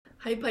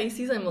Hi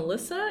Pisces, I'm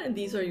Melissa, and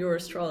these are your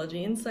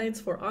astrology insights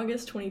for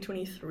August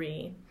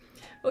 2023.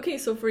 Okay,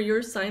 so for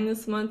your sign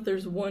this month,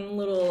 there's one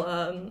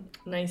little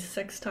nice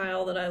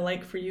sextile that I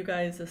like for you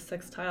guys, a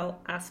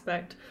sextile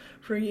aspect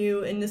for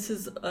you. And this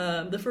is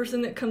the first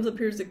thing that comes up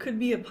here is it could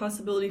be a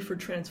possibility for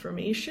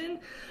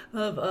transformation,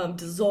 of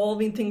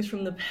dissolving things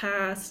from the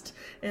past.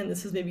 And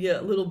this is maybe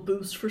a little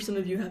boost for some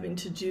of you having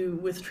to do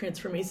with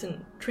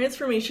transformation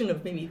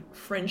of maybe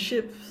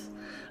friendships,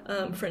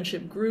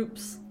 friendship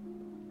groups,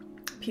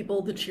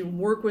 people that you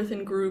work with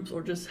in groups,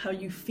 or just how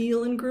you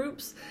feel in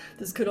groups.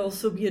 This could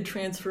also be a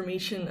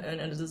transformation and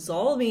a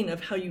dissolving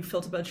of how you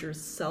felt about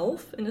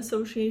yourself in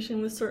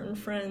association with certain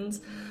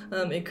friends.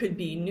 It could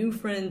be new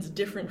friends,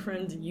 different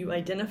friends, you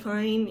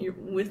identifying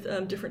with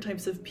different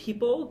types of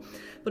people,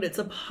 but it's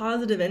a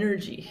positive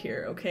energy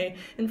here, okay?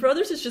 And for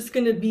others, it's just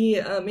going to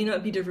be, may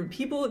not be different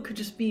people, it could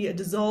just be a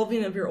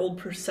dissolving of your old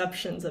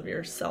perceptions of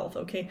yourself,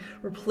 okay?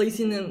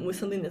 Replacing them with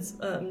something that's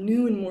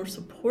new and more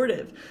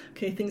supportive,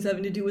 okay? Things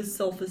having to do with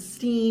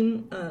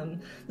self-esteem.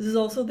 This is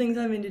also things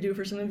having to do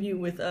for some of you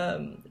with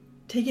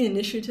taking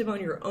initiative on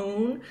your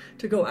own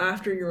to go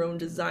after your own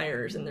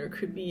desires. And there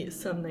could be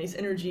some nice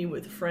energy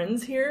with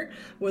friends here,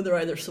 where they're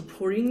either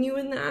supporting you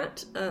in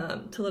that,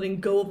 to letting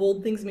go of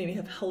old things maybe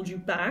have held you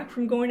back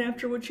from going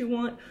after what you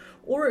want,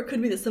 or it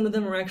could be that some of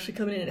them are actually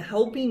coming in and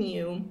helping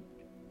you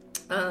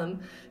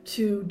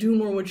to do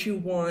more what you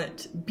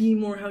want, be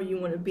more how you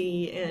want to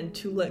be, and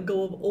to let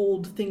go of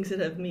old things that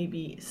have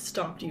maybe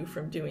stopped you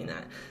from doing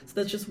that. So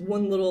that's just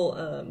one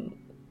little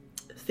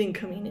thing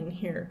coming in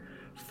here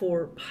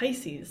for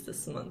Pisces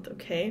this month,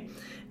 okay?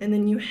 And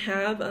then you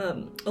have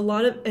a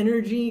lot of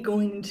energy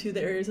going into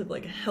the areas of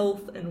like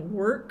health and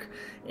work,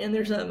 and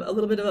there's a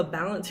little bit of a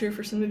balance here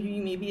for some of you.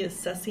 You may be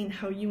assessing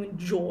how you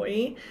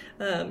enjoy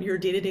your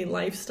day-to-day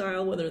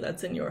lifestyle, whether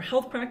that's in your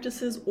health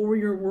practices or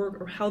your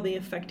work, or how they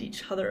affect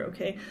each other,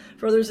 okay?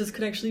 For others, this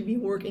could actually be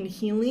work in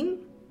healing.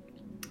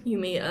 You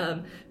may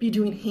be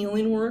doing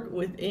healing work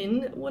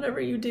within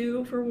whatever you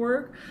do for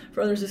work.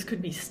 For others, this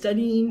could be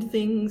studying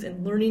things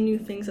and learning new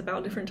things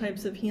about different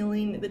types of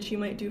healing that you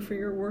might do for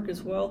your work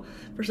as well.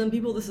 For some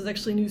people, this is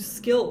actually new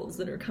skills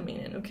that are coming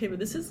in, okay? But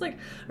this is like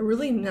a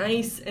really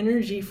nice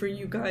energy for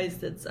you guys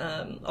that's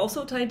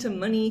also tied to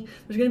money.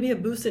 There's going to be a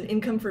boost in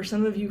income for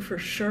some of you for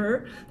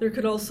sure. There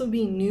could also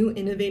be new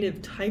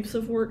innovative types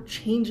of work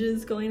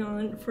changes going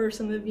on for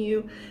some of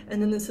you.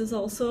 And then this is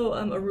also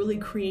a really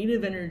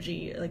creative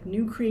energy, like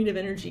new creative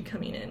energy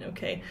coming in,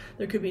 okay?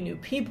 There could be new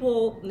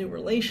people, new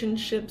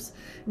relationships,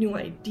 new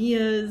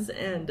ideas,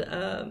 and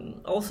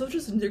also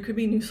just there could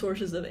be new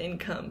sources of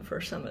income for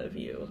some of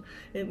you,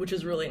 which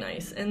is really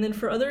nice. And then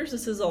for others,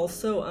 this is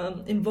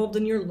also involved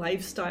in your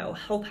lifestyle,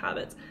 health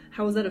habits.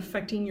 How is that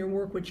affecting your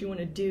work, what you want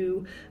to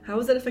do? How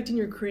is that affecting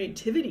your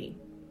creativity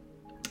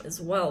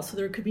as well? So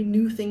there could be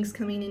new things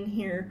coming in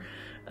here.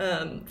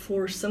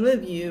 For some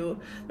of you,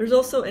 there's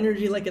also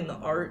energy like in the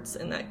arts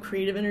and that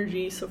creative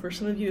energy. So for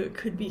some of you, it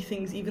could be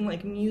things even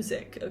like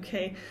music,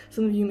 okay?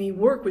 Some of you may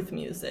work with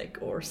music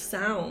or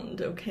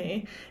sound,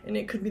 okay? And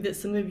it could be that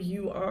some of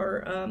you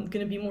are going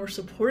to be more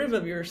supportive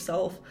of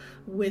yourself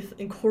with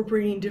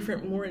incorporating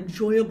different, more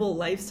enjoyable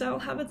lifestyle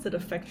habits that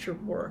affect your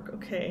work,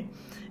 okay?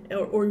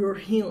 Or your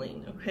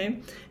healing,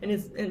 okay?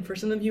 And for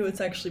some of you,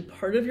 it's actually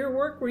part of your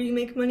work where you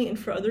make money, and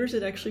for others,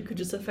 it actually could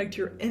just affect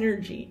your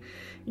energy,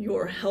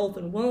 your health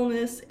and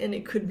wellness, and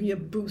it could be a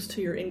boost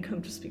to your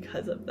income just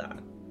because of that.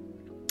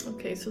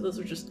 Okay, so those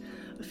are just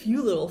a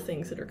few little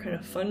things that are kind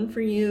of fun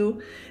for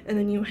you. And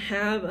then you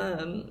have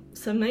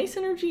some nice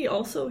energy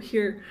also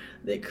here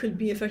that could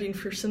be affecting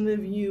for some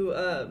of you,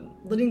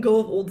 letting go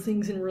of old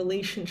things in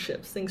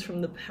relationships, things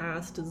from the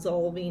past,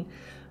 dissolving,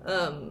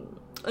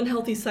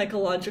 unhealthy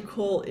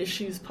psychological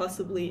issues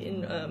possibly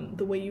in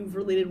the way you've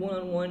related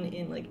one-on-one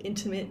in like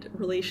intimate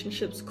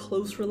relationships,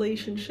 close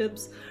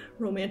relationships,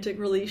 romantic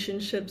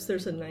relationships.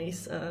 There's a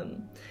nice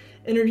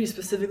energy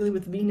specifically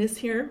with Venus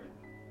here,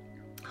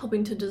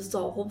 helping to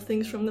dissolve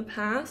things from the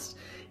past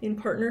in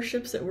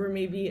partnerships that were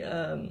maybe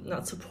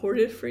not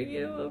supportive for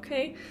you,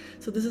 okay?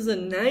 So this is a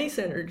nice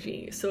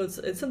energy. So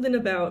it's something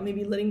about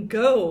maybe letting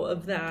go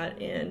of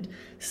that and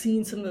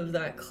seeing some of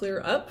that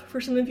clear up for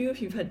some of you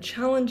if you've had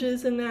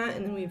challenges in that.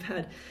 And then we've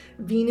had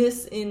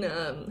Venus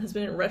has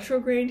been in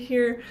retrograde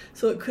here.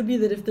 So it could be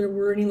that if there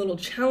were any little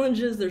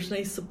challenges, there's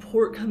nice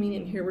support coming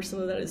in here where some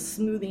of that is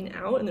smoothing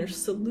out and there's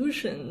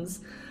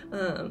solutions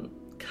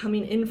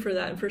coming in for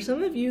that. And for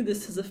some of you,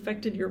 this has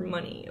affected your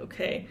money,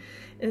 okay?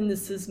 And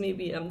this is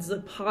maybe this is a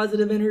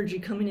positive energy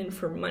coming in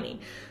for money.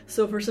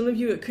 So for some of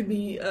you, it could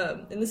be,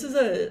 and this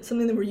is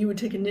something that where you would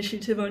take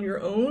initiative on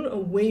your own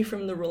away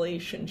from the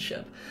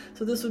relationship.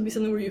 So this would be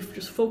something where you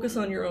just focus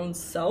on your own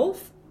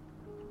self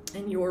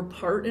and your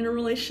part in a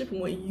relationship and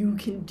what you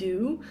can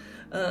do,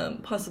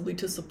 possibly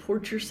to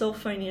support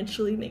yourself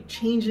financially, make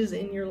changes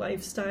in your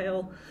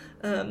lifestyle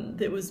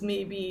that was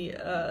maybe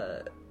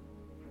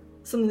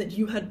something that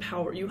you have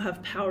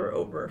power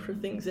over for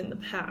things in the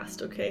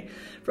past, okay?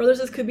 For others,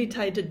 this could be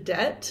tied to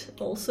debt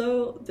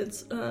also,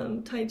 that's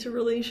tied to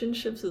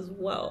relationships as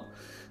well.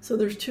 So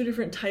there's two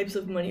different types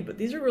of money, but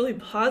these are really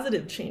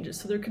positive changes.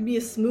 So there could be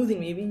a smoothing.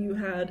 Maybe you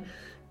had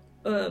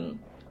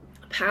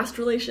past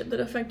relationship that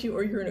affect you,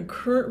 or you're in a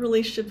current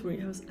relationship where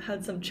you have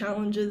had some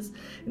challenges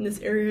in this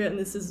area, and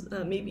this is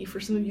maybe for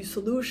some of you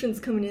solutions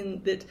coming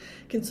in that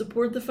can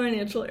support the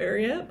financial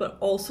area, but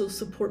also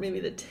support maybe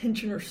the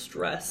tension or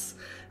stress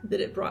that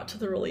it brought to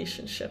the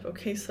relationship.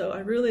 Okay, so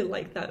I really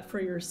like that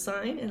for your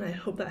sign, and I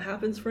hope that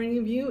happens for any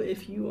of you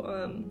if you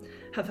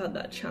have had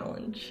that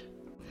challenge.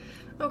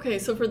 Okay,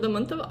 so for the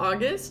month of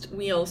August,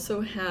 we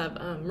also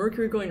have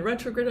Mercury going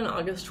retrograde on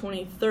August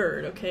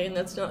 23rd, okay, and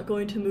that's not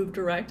going to move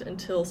direct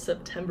until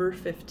September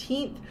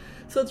 15th.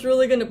 So it's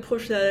really going to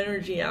push that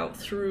energy out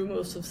through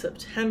most of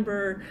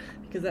September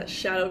because that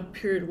shadow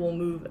period will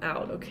move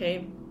out,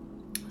 okay?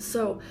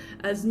 So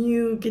as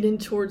you get in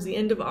towards the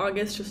end of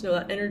August, just know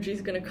that energy is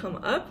going to come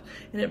up,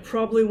 and it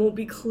probably won't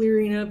be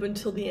clearing up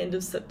until the end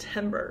of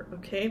September,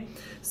 okay?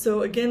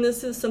 So again,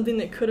 this is something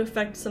that could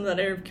affect some of that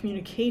area of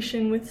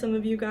communication with some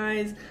of you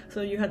guys.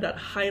 So you had that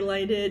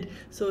highlighted,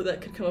 so that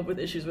could come up with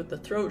issues with the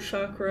throat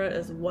chakra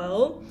as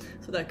well.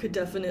 So that could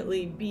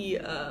definitely be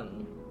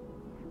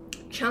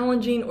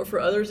challenging, or for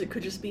others it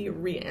could just be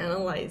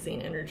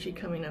reanalyzing energy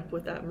coming up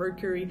with that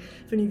Mercury.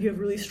 If any of you have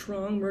really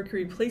strong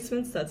Mercury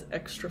placements, that's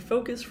extra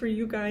focus for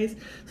you guys.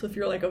 So if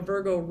you're like a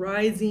Virgo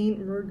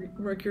rising,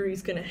 Mercury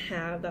is going to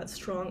have that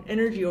strong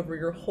energy over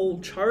your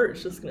whole chart.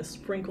 It's just going to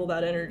sprinkle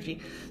that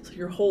energy, so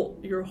your whole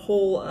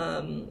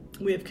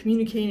way of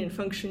communicating and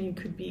functioning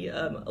could be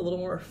a little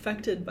more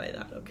affected by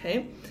that,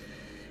 okay?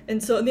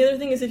 And so the other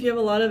thing is, if you have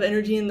a lot of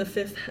energy in the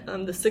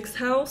sixth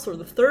house or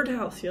the third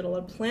house, you had a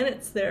lot of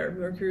planets there.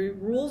 Mercury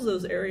rules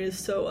those areas.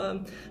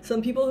 So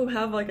some people who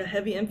have like a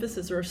heavy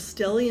emphasis or a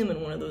stellium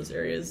in one of those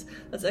areas,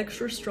 that's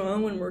extra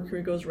strong when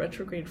Mercury goes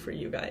retrograde for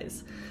you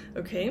guys.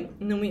 Okay,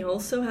 and then we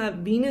also have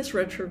Venus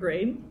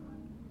retrograde.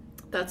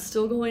 That's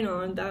still going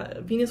on.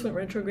 That Venus went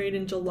retrograde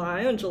in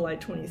July, on July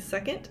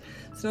 22nd.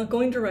 It's not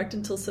going direct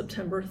until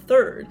September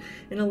 3rd.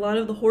 In a lot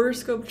of the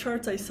horoscope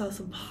charts, I saw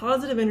some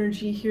positive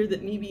energy here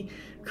that maybe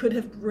could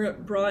have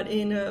brought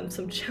in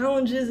some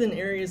challenges in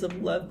areas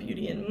of love,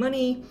 beauty, and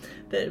money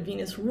that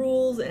Venus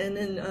rules. And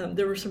then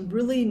there were some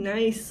really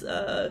nice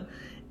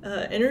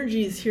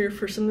energies here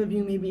for some of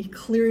you, maybe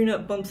clearing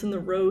up bumps in the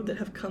road that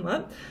have come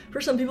up. For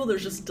some people,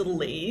 there's just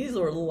delays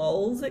or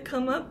lulls that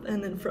come up,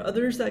 and then for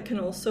others, that can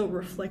also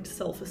reflect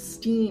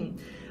self-esteem,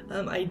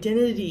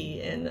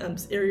 identity,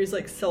 and areas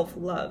like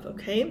self-love,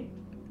 okay?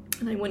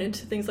 And I went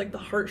into things like the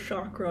heart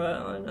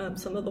chakra on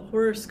some of the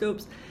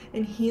horoscopes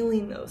and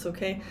healing those,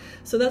 okay?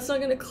 So that's not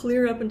going to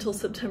clear up until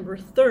September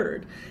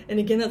 3rd. And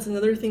again, that's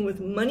another thing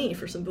with money.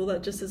 For some people,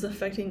 that just is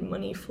affecting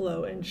money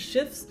flow and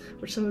shifts,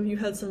 which some of you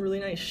had some really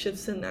nice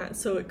shifts in that.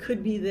 So it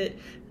could be that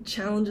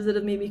challenges that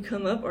have maybe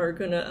come up are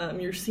going to,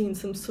 you're seeing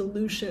some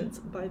solutions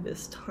by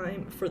this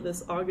time for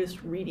this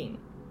August reading.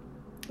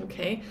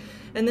 Okay,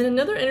 and then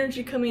another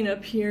energy coming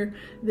up here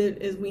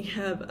that is we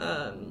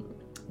have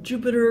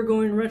Jupiter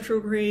going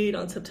retrograde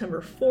on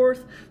September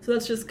 4th. So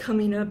that's just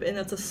coming up, and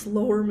that's a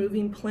slower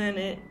moving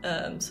planet.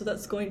 So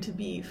that's going to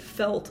be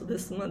felt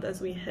this month as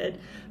we head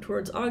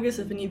towards August.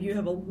 If any of you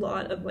have a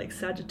lot of like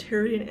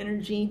Sagittarian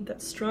energy,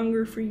 that's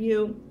stronger for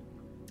you.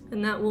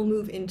 And that will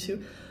move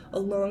into a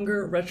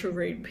longer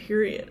retrograde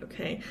period,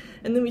 okay?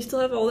 And then we still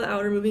have all the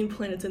outer moving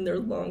planets in their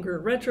longer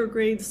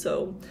retrogrades.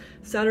 So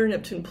Saturn,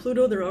 Neptune,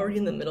 Pluto, they're already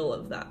in the middle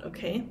of that,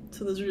 okay?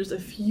 So those are just a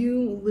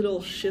few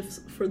little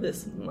shifts for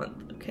this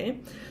month,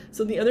 okay?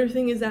 So the other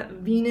thing is that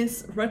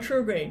Venus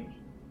retrograde.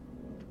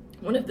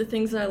 One of the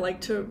things that I like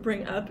to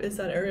bring up is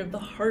that area of the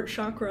heart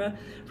chakra.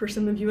 For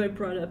some of you, I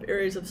brought up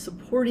areas of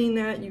supporting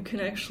that. You can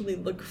actually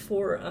look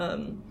for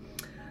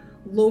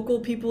local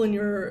people in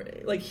your,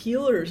 like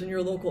healers in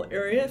your local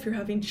area, if you're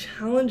having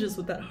challenges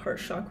with that heart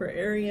chakra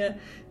area,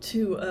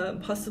 to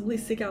possibly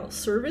seek out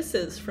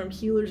services from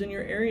healers in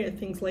your area.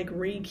 Things like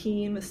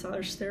Reiki and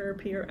massage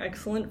therapy are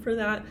excellent for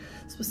that,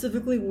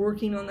 specifically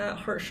working on that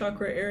heart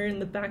chakra area in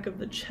the back of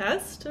the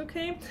chest,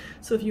 okay?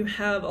 So if you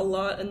have a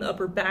lot in the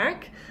upper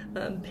back,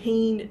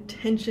 pain,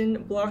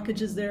 tension,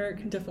 blockages there,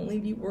 can definitely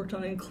be worked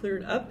on and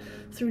cleared up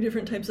through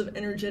different types of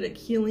energetic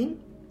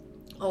healing.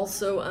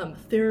 Also,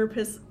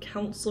 therapists,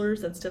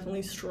 counselors, that's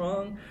definitely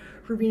strong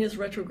for Venus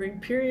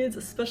retrograde periods,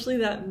 especially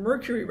that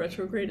Mercury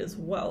retrograde as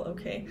well,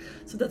 okay?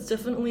 So that's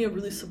definitely a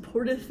really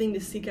supportive thing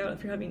to seek out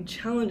if you're having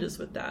challenges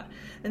with that.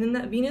 And then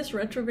that Venus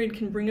retrograde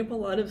can bring up a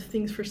lot of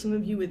things for some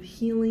of you with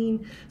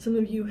healing. Some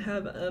of you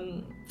have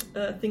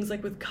things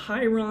like with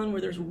Chiron,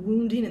 where there's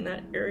wounding in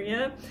that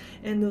area,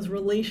 and those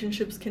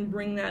relationships can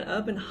bring that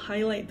up and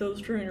highlight those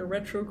during a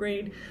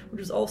retrograde,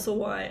 which is also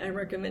why I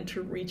recommend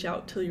to reach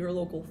out to your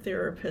local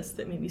therapist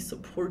that maybe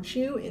supports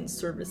you in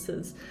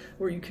services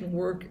where you can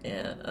work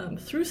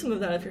through some of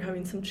that if you're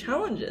having some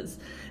challenges.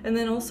 And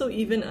then also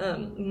even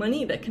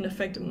money, that can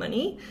affect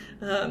money.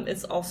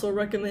 It's also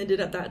recommended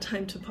at that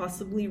time to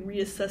possibly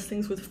reassess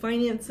things with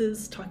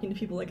finances, talking to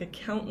people like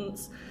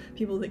accountants,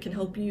 people that can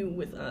help you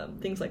with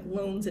things like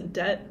loans and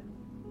debt.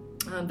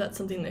 That's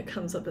something that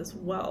comes up as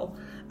well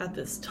at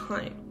this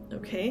time.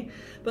 okay?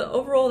 But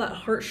overall, that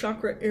heart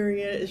chakra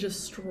area is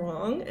just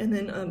strong. And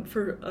then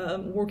for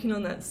working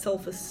on that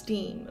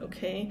self-esteem,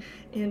 okay?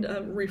 And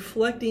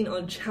reflecting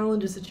on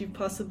challenges that you've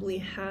possibly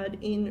had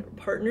in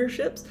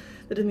partnerships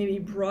that have maybe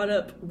brought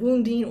up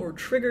wounding or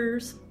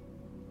triggers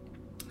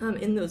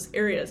in those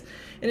areas.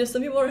 And if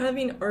some people are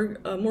having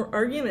more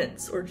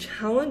arguments or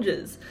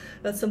challenges,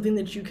 that's something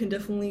that you can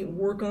definitely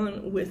work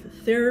on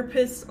with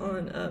therapists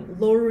on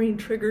lowering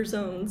trigger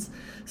zones.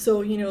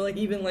 So, you know, like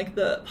even like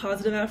the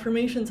positive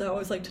affirmations, I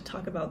always like to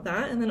talk about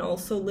that. And then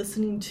also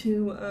listening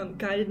to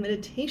guided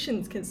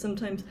meditations can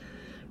sometimes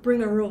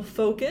bring a real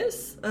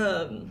focus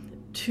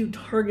to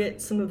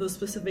target some of those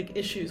specific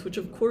issues, which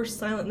of course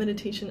silent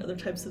meditation, other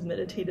types of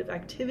meditative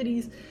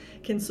activities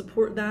can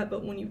support that.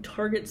 But when you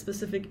target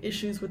specific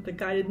issues with the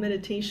guided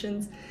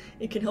meditations,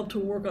 it can help to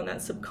work on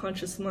that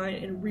subconscious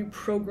mind and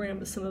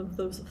reprogram some of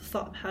those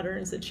thought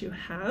patterns that you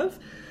have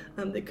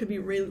that could be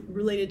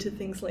related to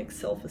things like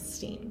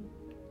self-esteem.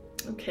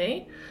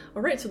 Okay,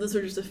 all right, so those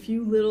are just a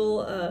few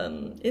little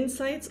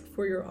insights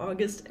for your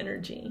August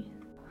energy.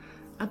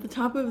 At the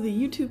top of the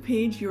YouTube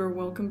page, you are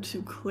welcome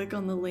to click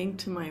on the link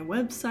to my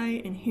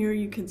website, and here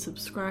you can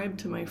subscribe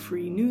to my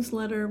free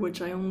newsletter,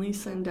 which I only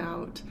send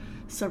out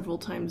several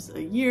times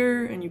a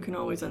year, and you can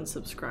always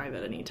unsubscribe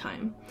at any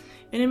time.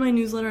 And in my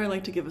newsletter, I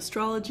like to give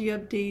astrology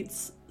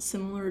updates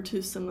similar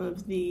to some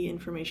of the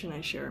information I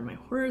share in my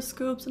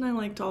horoscopes, and I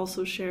like to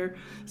also share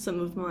some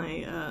of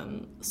my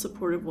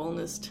supportive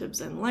wellness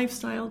tips and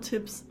lifestyle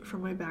tips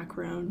from my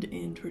background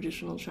in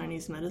traditional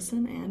Chinese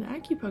medicine and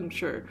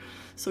acupuncture.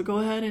 So go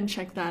ahead and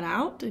check that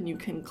out, and you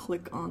can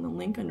click on the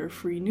link under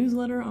free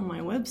newsletter on my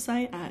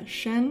website at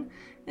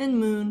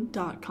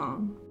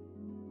shenandmoon.com.